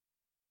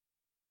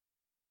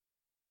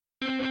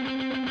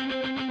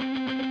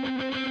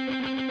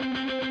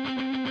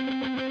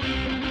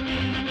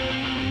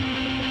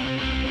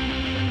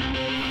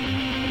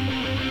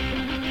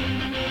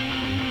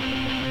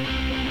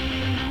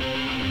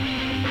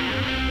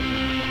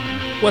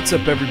What's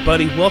up,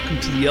 everybody? Welcome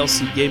to the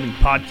LC Gaming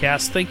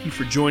Podcast. Thank you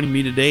for joining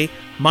me today.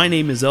 My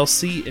name is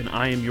LC, and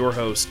I am your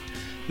host.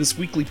 This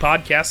weekly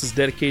podcast is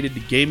dedicated to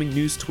gaming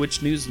news,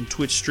 Twitch news, and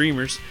Twitch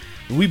streamers.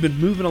 And we've been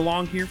moving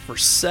along here for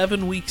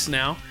 7 weeks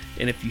now,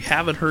 and if you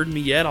haven't heard me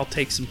yet, I'll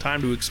take some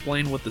time to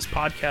explain what this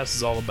podcast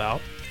is all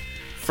about.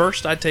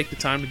 First, I take the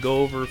time to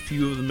go over a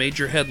few of the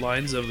major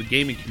headlines of the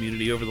gaming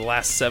community over the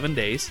last 7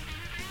 days.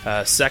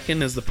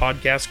 Second, as the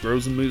podcast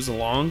grows and moves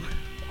along,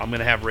 I'm going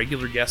to have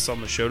regular guests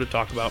on the show to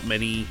talk about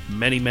many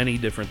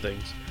different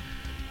things.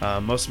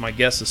 Most of my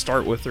guests to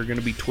start with are going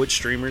to be Twitch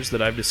streamers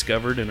that I've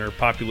discovered and are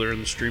popular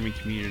in the streaming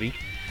community.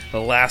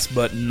 Last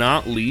but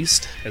not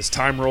least, as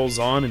time rolls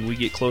on and we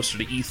get closer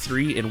to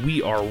E3, and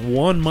we are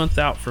 1 month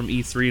out from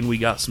E3, and we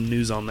got some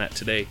news on that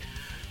today.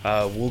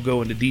 We'll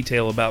go into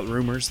detail about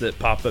rumors that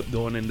pop up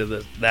going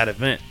into that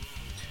event.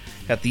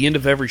 At the end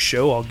of every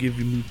show, I'll give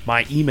you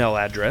my email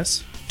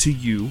address to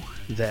you,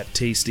 that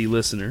tasty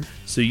listener,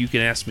 so you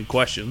can ask me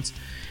questions,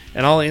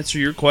 and I'll answer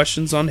your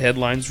questions on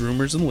headlines,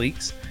 rumors, and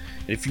leaks.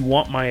 And if you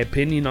want my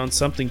opinion on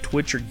something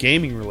Twitch or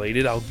gaming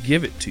related, I'll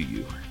give it to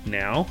you.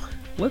 Now,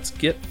 let's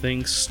get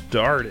things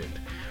started.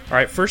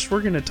 Alright, first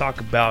we're going to talk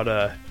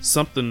about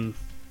something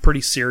pretty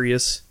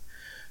serious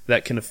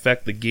that can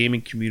affect the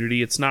gaming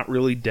community. It's not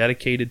really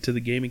dedicated to the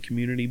gaming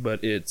community,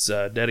 but it's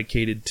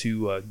dedicated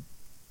to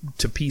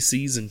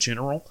PCs in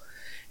general,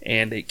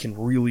 and it can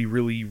really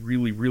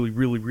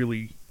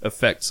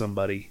affect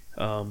somebody.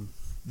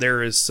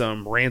 There is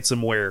some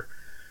ransomware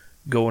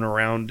going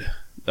around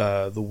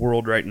the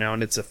world right now,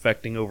 and it's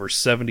affecting over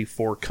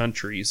 74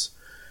 countries.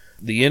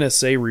 The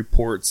NSA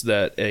reports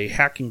that a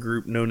hacking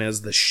group known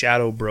as the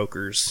Shadow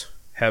Brokers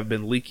have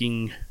been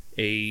leaking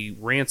a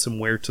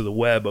ransomware to the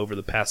web over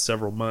the past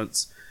several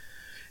months.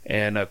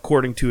 And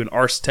according to an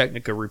Ars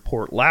Technica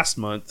report last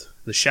month,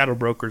 the Shadow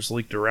Brokers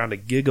leaked around 1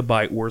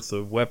 gigabyte worth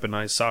of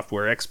weaponized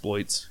software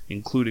exploits,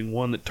 including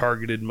one that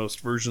targeted most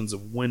versions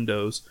of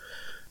Windows.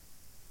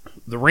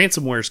 The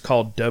ransomware is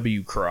called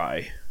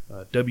WCRY,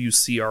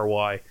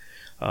 W-C-R-Y.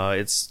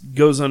 It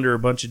goes under a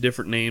bunch of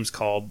different names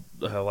called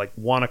like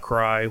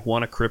WannaCry,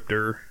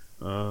 WannaCryptor.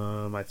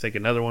 I think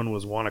another one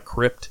was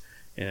WannaCrypt,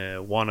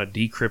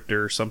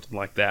 WannaDecryptor, something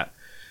like that.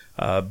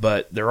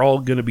 But they're all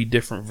going to be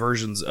different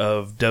versions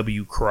of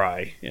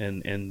WCRY,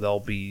 and they'll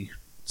be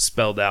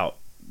spelled out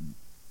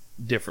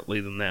differently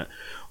than that.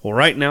 Well,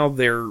 right now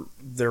they're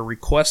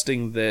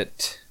requesting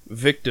that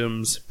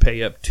victims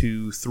pay up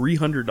to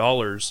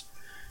 $300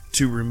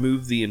 to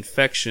remove the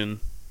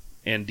infection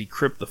and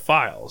decrypt the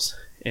files.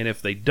 And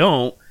if they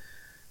don't,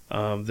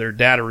 their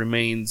data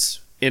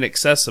remains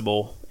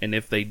inaccessible, and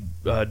if they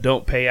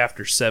don't pay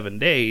after 7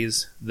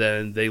 days,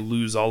 then they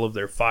lose all of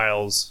their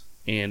files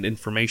and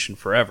information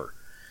forever.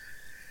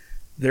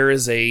 There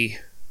is a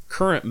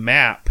current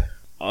map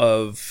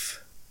of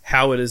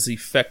how it is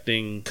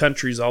affecting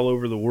countries all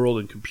over the world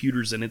and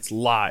computers, and it's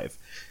live.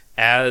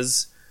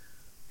 As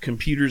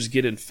computers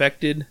get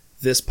infected,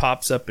 this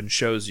pops up and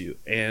shows you.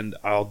 And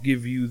I'll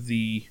give you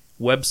the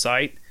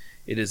website.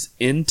 It is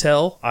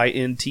intel,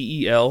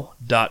 I-N-T-E-L,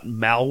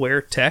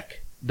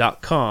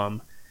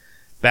 .malwaretech.com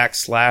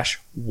 /WannaCrypt,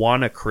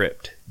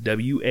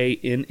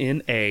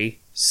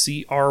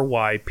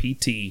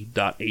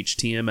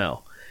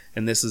 WANNACRYPT.html.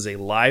 And this is a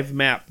live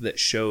map that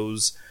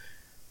shows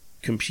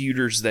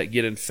computers that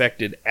get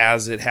infected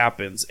as it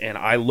happens. And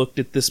I looked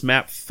at this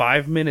map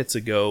 5 minutes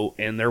ago,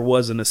 and there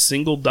wasn't a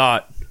single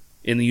dot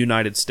in the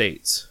United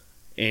States.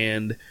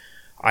 And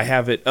I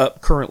have it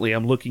up currently.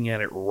 I'm looking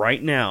at it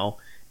right now,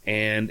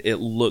 and it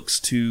looks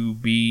to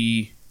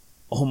be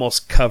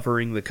almost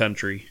covering the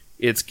country.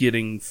 It's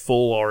getting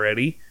full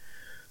already.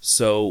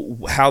 So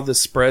how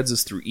this spreads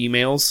is through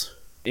emails.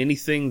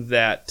 Anything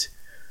that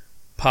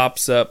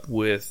pops up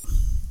with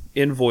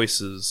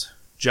invoices,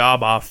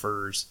 job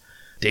offers,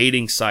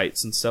 dating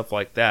sites, and stuff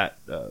like that,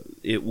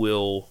 it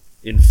will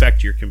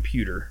infect your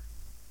computer.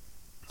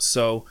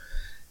 So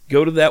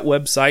go to that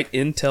website,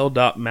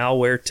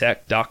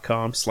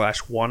 intel.malwaretech.com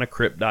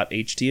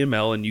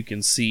 /WannaCrypt.html, and you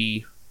can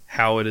see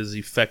how it is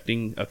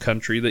affecting a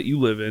country that you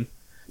live in.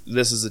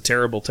 This is a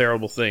terrible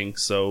thing,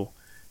 so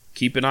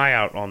keep an eye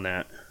out on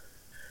that.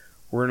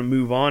 We're going to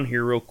move on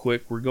here real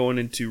quick. We're going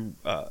into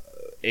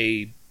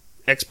a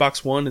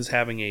Xbox One is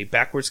having a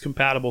backwards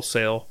compatible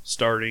sale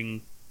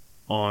starting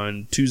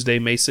on Tuesday,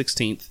 May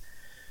 16th.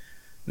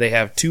 They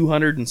have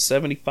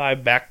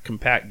 275 back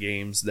compat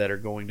games that are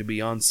going to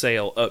be on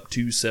sale up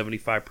to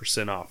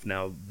 75% off.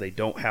 Now, they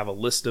don't have a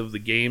list of the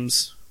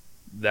games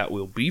that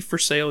will be for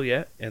sale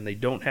yet, and they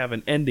don't have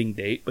an ending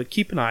date, but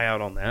keep an eye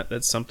out on that.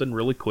 That's something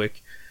really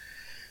quick.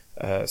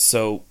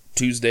 So,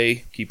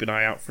 Tuesday, keep an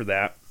eye out for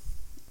that.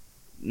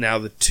 Now,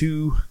 the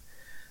two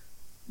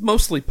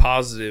mostly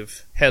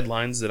positive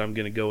headlines that I'm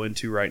going to go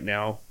into right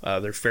now,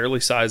 they're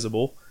fairly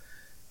sizable,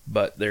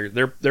 but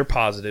they're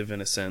positive in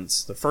a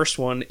sense. The first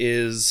one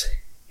is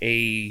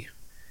a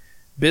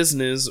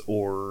business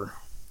or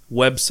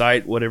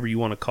website, whatever you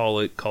want to call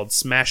it, called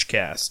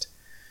Smashcast.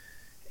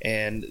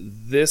 And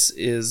this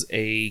is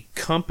a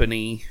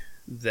company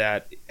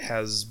that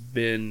has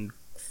been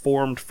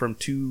formed from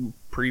two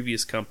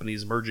previous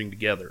companies merging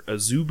together.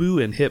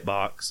 Azubu and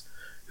Hitbox,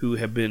 who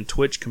have been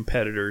Twitch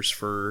competitors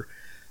for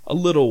a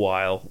little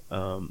while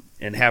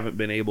and haven't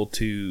been able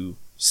to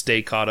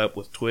stay caught up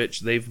with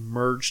Twitch, they've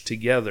merged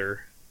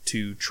together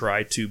to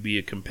try to be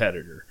a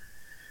competitor.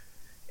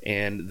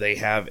 And they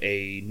have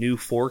a new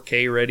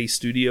 4K ready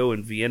studio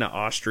in Vienna,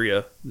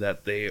 Austria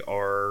that they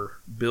are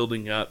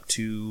building up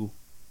to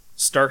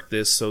start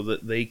this so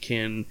that they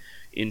can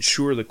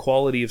ensure the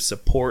quality of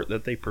support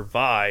that they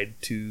provide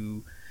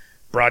to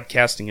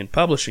broadcasting and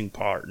publishing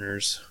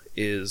partners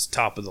is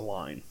top of the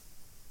line.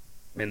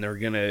 And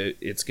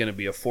it's gonna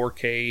be a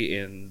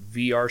 4K and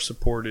VR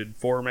supported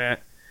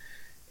format,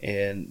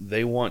 and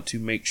they want to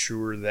make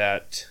sure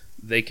that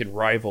they can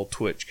rival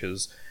Twitch,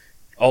 because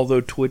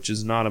although Twitch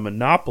is not a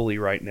monopoly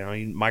right now,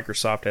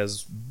 Microsoft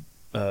has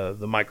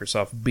the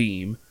Microsoft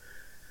Beam,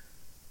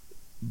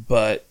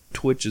 but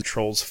Twitch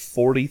controls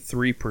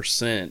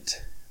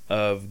 43%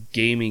 of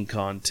gaming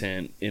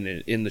content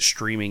in the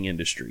streaming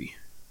industry.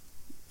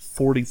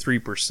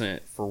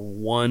 43% for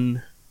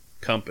one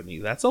company.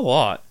 That's a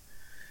lot.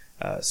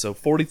 So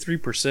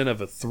 43%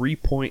 of a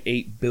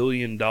 $3.8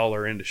 billion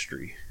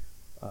industry.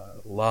 A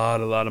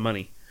lot of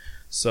money.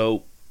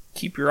 So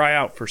keep your eye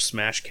out for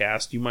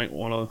Smashcast. You might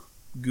want to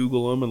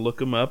Google them and look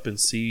them up and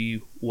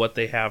see what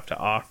they have to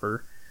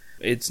offer.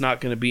 It's not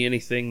going to be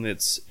anything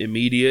that's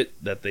immediate,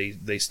 that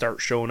they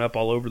start showing up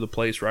all over the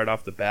place right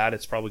off the bat.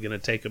 It's probably going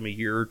to take them a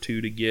year or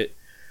two to get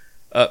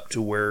up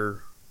to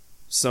where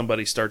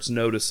somebody starts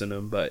noticing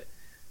them, but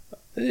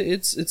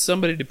it's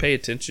somebody to pay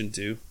attention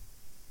to.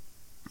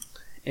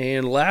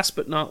 And last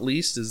but not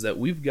least is that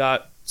we've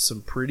got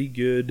some pretty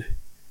good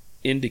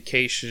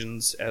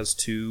indications as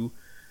to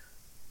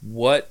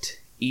what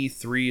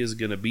E3 is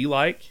going to be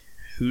like,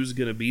 who's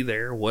going to be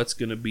there, what's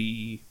going to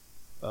be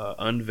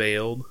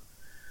unveiled.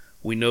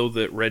 We know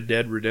that Red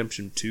Dead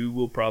Redemption 2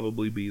 will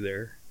probably be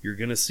there. You're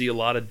going to see a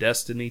lot of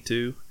Destiny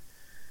 2.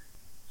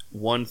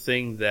 One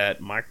thing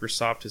that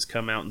Microsoft has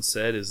come out and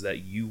said is that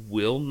you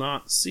will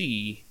not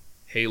see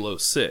Halo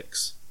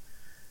 6.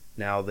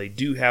 Now, they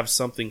do have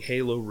something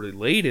Halo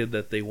related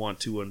that they want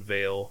to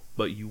unveil,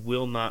 but you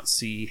will not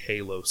see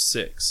Halo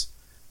 6.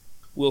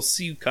 We'll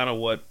see kind of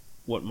what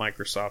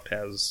Microsoft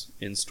has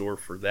in store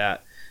for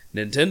that.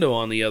 Nintendo,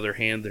 on the other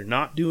hand, they're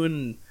not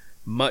doing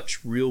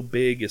much real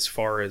big as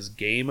far as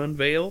game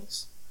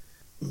unveils.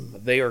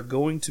 They are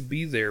going to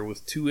be there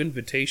with 2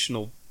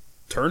 invitational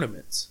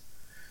tournaments.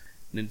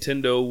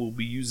 Nintendo will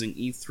be using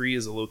E3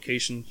 as a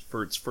location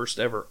for its first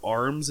ever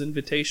ARMS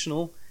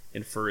Invitational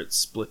and for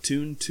its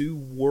Splatoon 2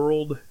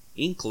 World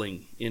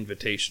Inkling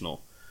Invitational.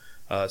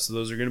 So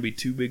those are going to be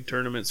 2 big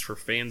tournaments for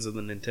fans of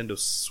the Nintendo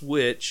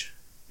Switch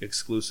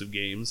exclusive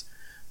games.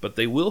 But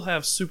they will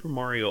have Super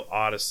Mario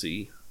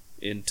Odyssey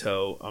in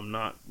tow. I'm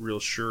not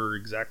real sure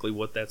exactly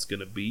what that's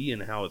going to be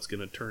and how it's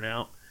going to turn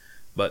out,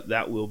 but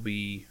that will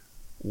be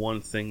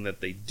one thing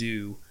that they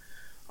do.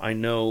 I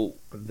know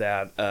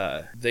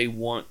that they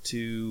want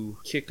to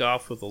kick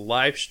off with a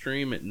live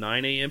stream at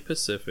 9 a.m.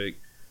 Pacific.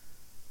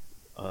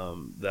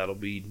 That'll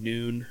be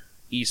noon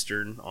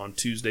Eastern on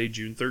Tuesday,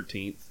 June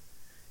 13th,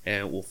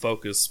 and it will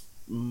focus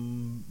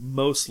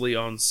mostly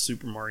on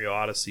Super Mario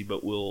Odyssey,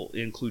 but will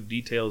include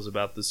details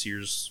about this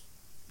year's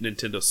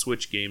Nintendo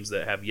Switch games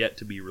that have yet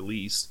to be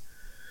released.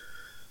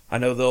 I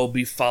know they'll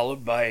be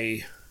followed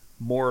by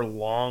more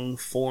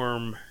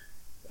long-form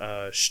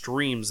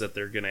streams that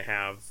they're going to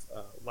have.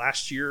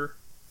 Last year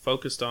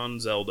focused on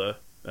Zelda,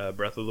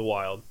 Breath of the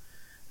Wild,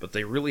 but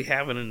they really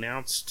haven't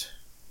announced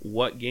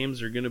what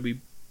games are going to be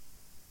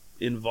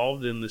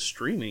involved in the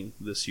streaming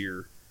this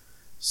year.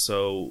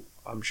 So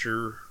I'm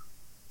sure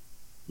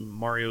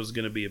Mario's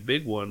going to be a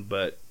big one,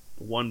 but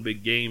one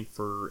big game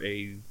for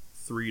a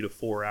 3 to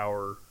 4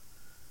 hour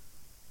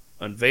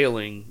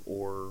unveiling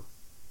or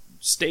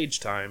stage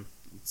time,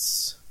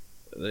 it's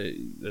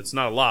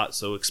not a lot,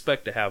 so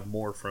expect to have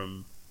more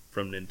from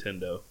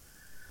Nintendo.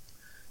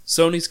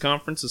 Sony's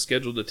conference is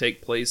scheduled to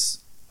take place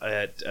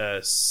at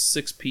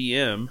 6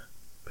 p.m.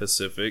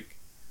 Pacific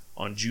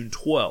on June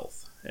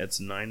 12th. That's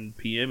 9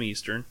 p.m.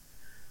 Eastern.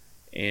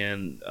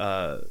 And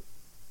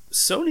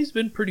Sony's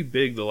been pretty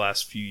big the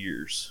last few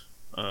years.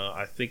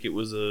 I think it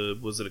was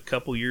a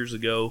couple years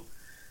ago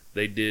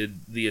they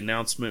did the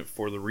announcement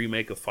for the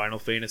remake of Final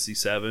Fantasy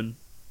VII,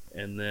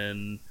 and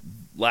then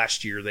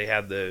last year they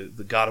had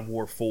the God of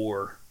War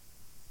 4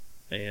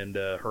 and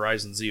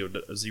Horizon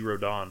Zero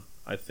Dawn,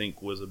 I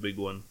think, was a big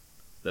one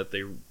that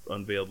they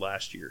unveiled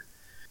last year.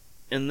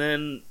 And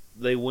then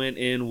they went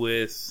in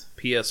with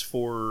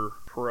PS4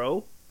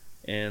 Pro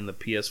and the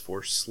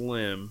PS4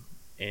 Slim,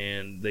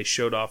 and they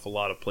showed off a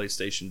lot of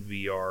PlayStation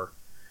VR.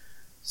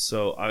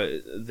 So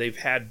they've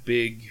had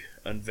big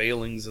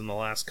unveilings in the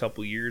last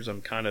couple years.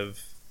 I'm kind of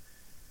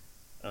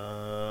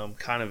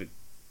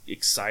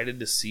excited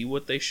to see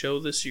what they show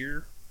this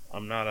year.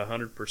 I'm not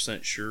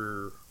 100%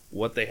 sure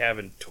what they have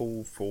in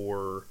tow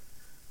for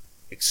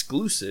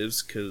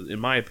exclusives, because in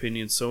my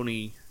opinion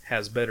Sony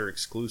has better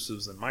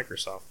exclusives than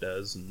Microsoft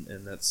does,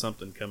 and that's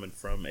something coming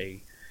from a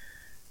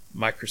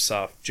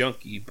Microsoft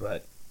junkie.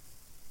 But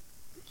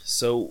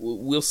So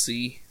we'll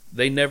see.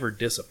 They never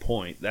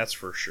disappoint, that's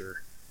for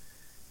sure.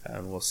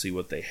 And we'll see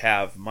what they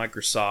have.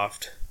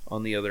 Microsoft,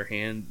 on the other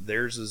hand,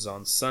 theirs is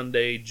on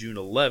Sunday, June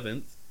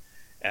 11th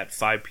at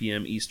 5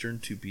 p.m. Eastern,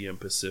 2 p.m.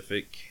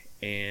 Pacific.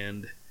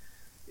 And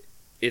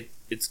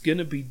it's going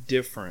to be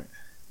different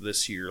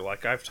this year.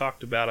 Like I've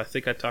talked about, I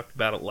think I talked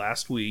about it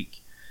last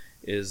week,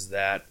 is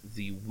that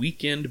the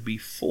weekend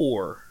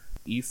before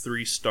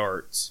E3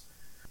 starts,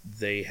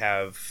 they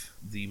have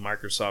the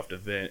Microsoft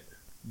event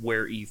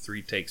where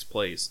E3 takes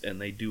place, and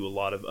they do a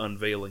lot of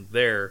unveiling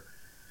there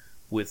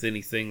with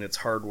anything that's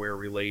hardware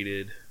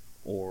related,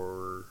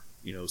 or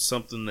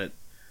something that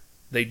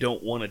they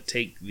don't want to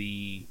take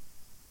the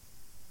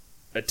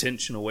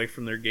attention away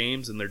from their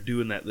games, and they're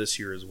doing that this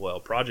year as well.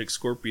 Project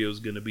Scorpio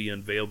is going to be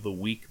unveiled the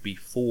week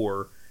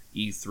before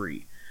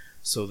E3,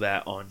 so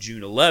that on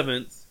June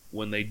 11th,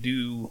 when they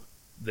do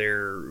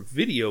their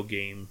video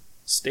game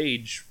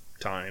stage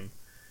time,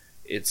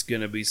 it's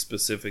going to be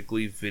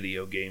specifically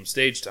video game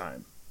stage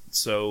time.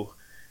 So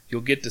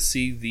you'll get to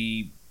see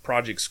the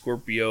Project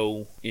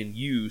Scorpio in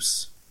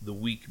use the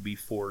week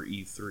before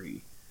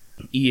E3.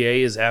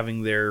 EA is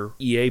having their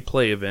EA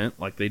Play event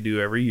like they do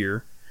every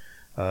year.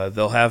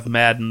 They'll have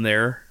Madden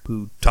there,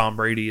 who Tom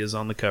Brady is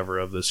on the cover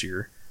of this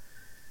year.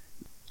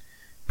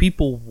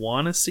 People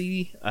want to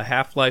see a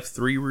Half-Life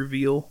 3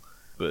 reveal,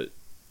 but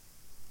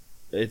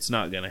it's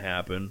not going to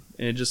happen.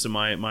 And just in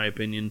my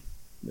opinion,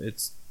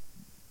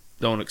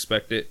 don't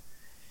expect it.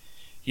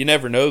 You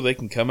never know, they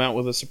can come out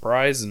with a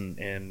surprise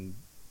and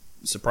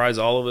surprise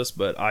all of us,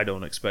 but I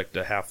don't expect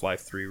a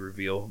Half-Life 3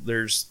 reveal.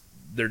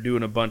 They're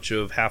doing a bunch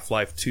of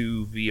Half-Life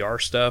 2 VR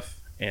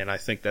stuff, and I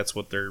think that's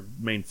what their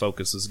main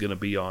focus is going to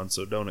be on,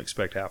 so don't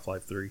expect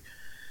Half-Life 3.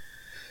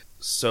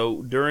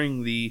 So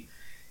during the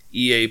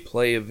EA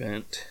Play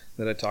event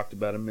that I talked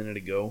about a minute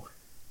ago,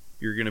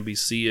 you're going to be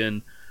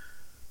seeing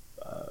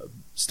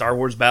Star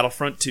Wars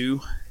Battlefront 2.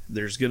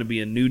 There's going to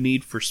be a new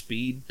Need for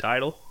Speed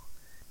title.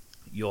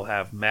 You'll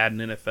have Madden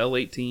NFL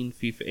 18,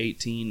 FIFA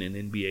 18, and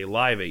NBA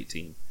Live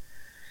 18.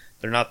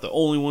 They're not the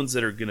only ones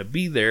that are going to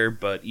be there,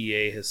 but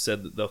EA has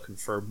said that they'll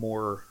confirm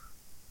more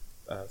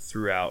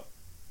throughout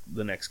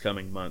the next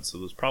coming months. So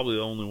those are probably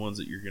the only ones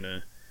that you're going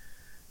to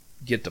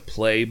get to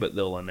play, but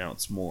they'll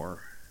announce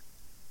more.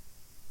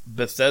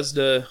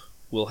 Bethesda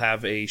will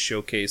have a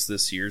showcase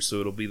this year,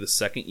 so it'll be the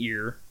second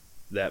year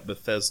that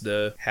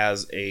Bethesda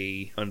has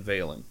a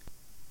unveiling.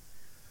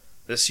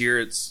 This year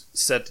it's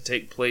set to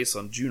take place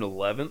on June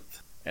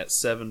 11th at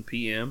 7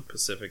 p.m.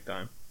 Pacific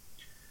time.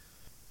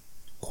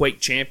 Quake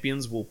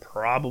Champions will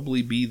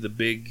probably be the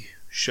big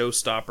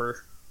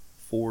showstopper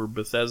for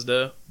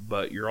Bethesda,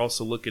 but you're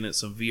also looking at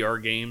some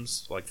VR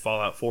games like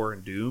Fallout 4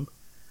 and Doom.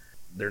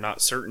 They're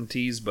not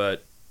certainties,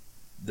 but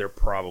they're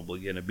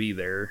probably going to be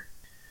there.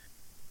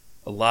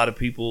 A lot of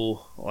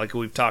people, like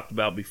we've talked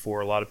about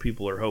before, a lot of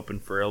people are hoping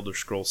for Elder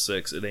Scrolls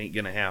 6. It ain't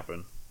going to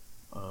happen.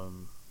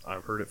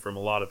 I've heard it from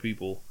a lot of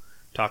people,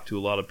 talked to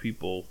a lot of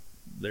people.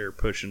 They're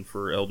pushing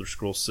for Elder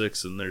Scrolls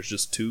 6, and there's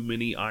just too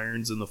many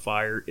irons in the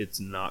fire. It's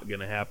not going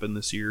to happen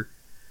this year.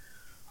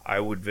 I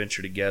would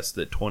venture to guess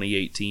that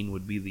 2018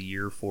 would be the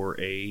year for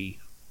a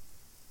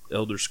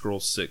Elder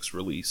Scrolls 6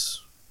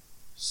 release.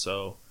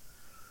 So,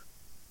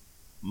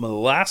 my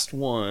last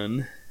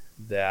one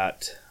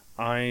that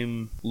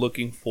I'm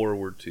looking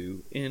forward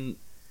to, and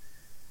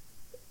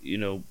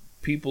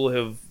people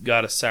have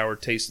got a sour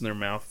taste in their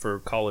mouth for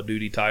Call of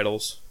Duty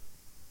titles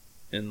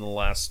in the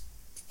last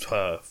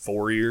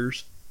 4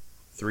 years,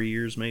 3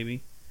 years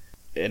maybe,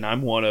 and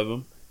I'm one of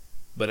them.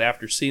 But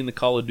after seeing the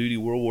Call of Duty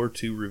World War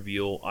II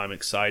reveal, I'm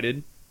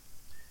excited,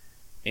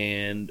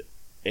 and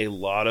a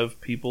lot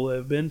of people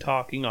have been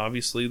talking.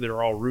 Obviously,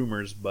 they're all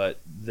rumors, but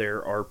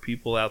there are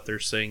people out there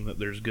saying that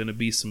there's going to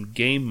be some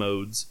game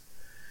modes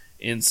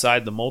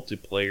inside the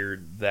multiplayer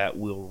that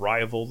will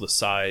rival the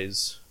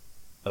size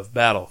of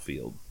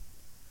Battlefield.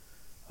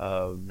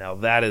 Now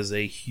that is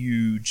a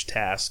huge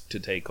task to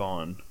take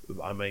on.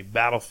 I mean,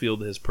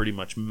 Battlefield has pretty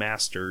much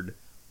mastered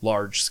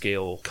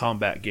large-scale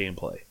combat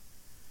gameplay.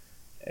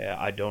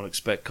 I don't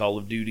expect Call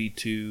of Duty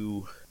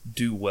to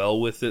do well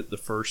with it the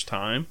first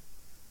time.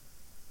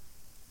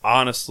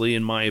 Honestly,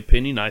 in my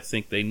opinion, I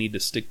think they need to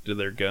stick to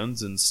their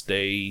guns and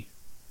stay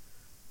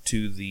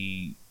to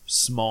the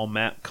small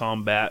map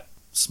combat,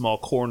 small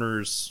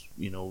corners,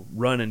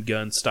 run and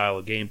gun style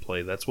of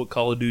gameplay. That's what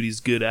Call of Duty's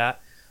good at.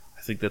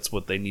 I think that's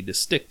what they need to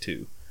stick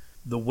to.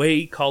 The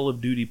way Call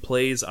of Duty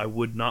plays, I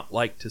would not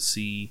like to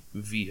see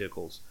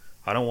vehicles.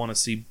 I don't want to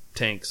see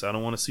tanks. I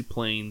don't want to see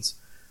planes.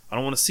 I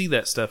don't want to see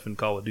that stuff in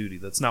Call of Duty.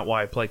 That's not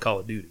why I play Call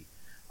of Duty.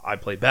 I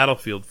play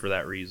Battlefield for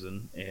that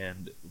reason,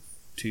 and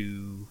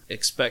to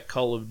expect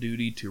Call of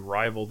Duty to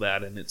rival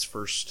that in its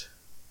first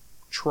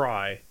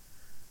try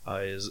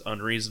is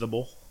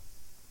unreasonable,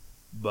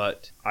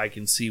 but I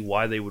can see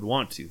why they would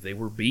want to. They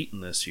were beaten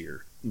this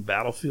year.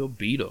 Battlefield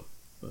beat them,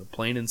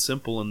 plain and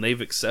simple, and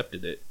they've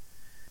accepted it.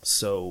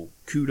 So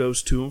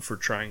kudos to them for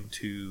trying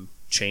to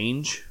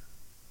change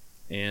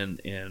and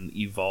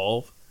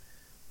evolve.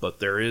 But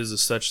there is a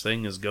such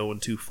thing as going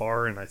too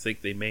far, and I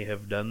think they may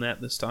have done that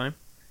this time.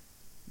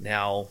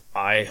 Now,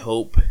 I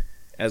hope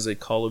as a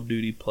Call of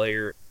Duty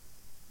player,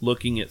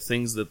 looking at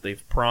things that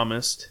they've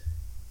promised,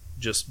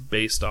 just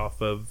based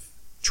off of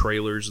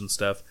trailers and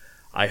stuff,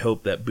 I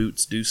hope that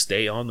boots do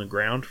stay on the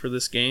ground for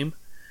this game.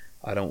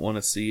 I don't want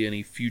to see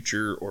any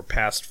future or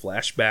past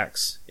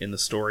flashbacks in the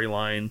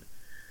storyline.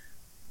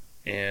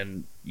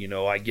 And,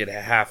 I get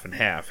a half and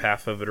half.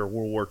 Half of it are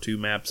World War II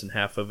maps and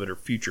half of it are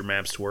future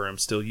maps to where I'm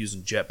still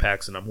using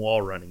jetpacks and I'm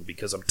wall running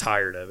because I'm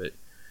tired of it.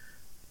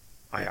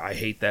 I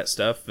hate that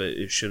stuff.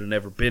 It should have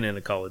never been in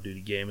a Call of Duty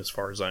game as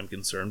far as I'm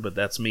concerned, but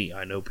that's me.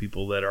 I know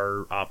people that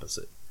are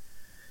opposite.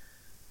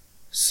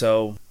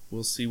 So,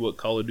 we'll see what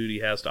Call of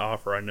Duty has to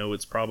offer. I know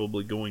it's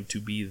probably going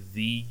to be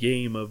the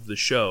game of the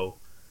show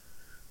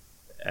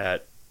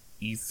at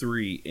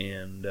E3,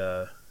 and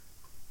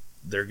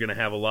they're going to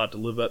have a lot to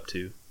live up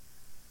to.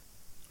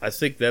 I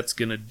think that's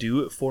going to do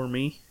it for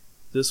me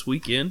this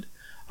weekend.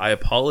 I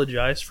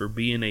apologize for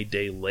being a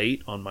day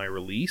late on my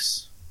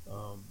release.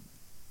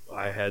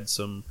 I had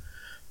some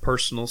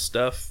personal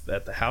stuff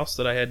at the house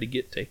that I had to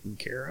get taken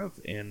care of,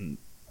 and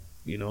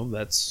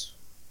that's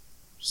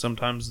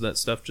sometimes that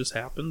stuff just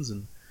happens,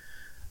 and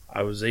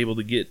I was able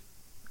to get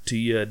to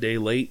you a day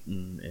late,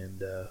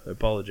 and I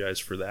apologize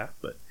for that.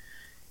 But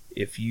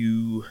if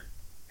you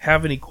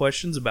have any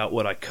questions about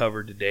what I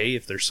covered today,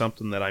 if there's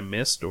something that I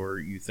missed or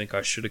you think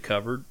I should have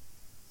covered,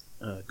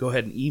 go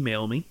ahead and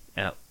email me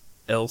at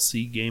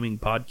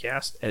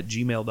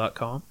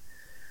lcgamingpodcast@gmail.com.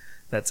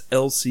 That's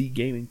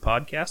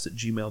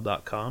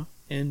lcgamingpodcast@gmail.com.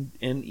 And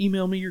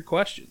email me your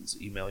questions.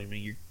 Email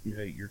me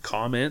your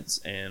comments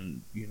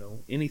and,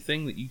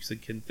 anything that you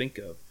can think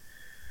of.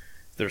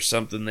 If there's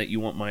something that you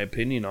want my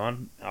opinion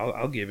on,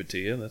 I'll give it to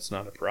you. That's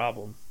not a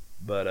problem.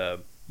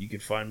 But you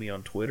can find me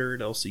on Twitter at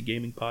LC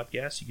Gaming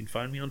Podcast. You can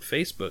find me on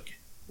Facebook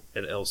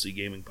at LC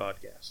Gaming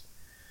Podcast.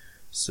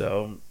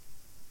 So,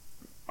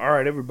 all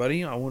right,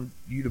 everybody. I want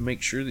you to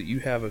make sure that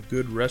you have a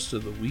good rest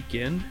of the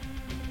weekend.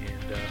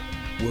 And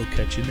we'll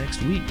catch you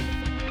next week.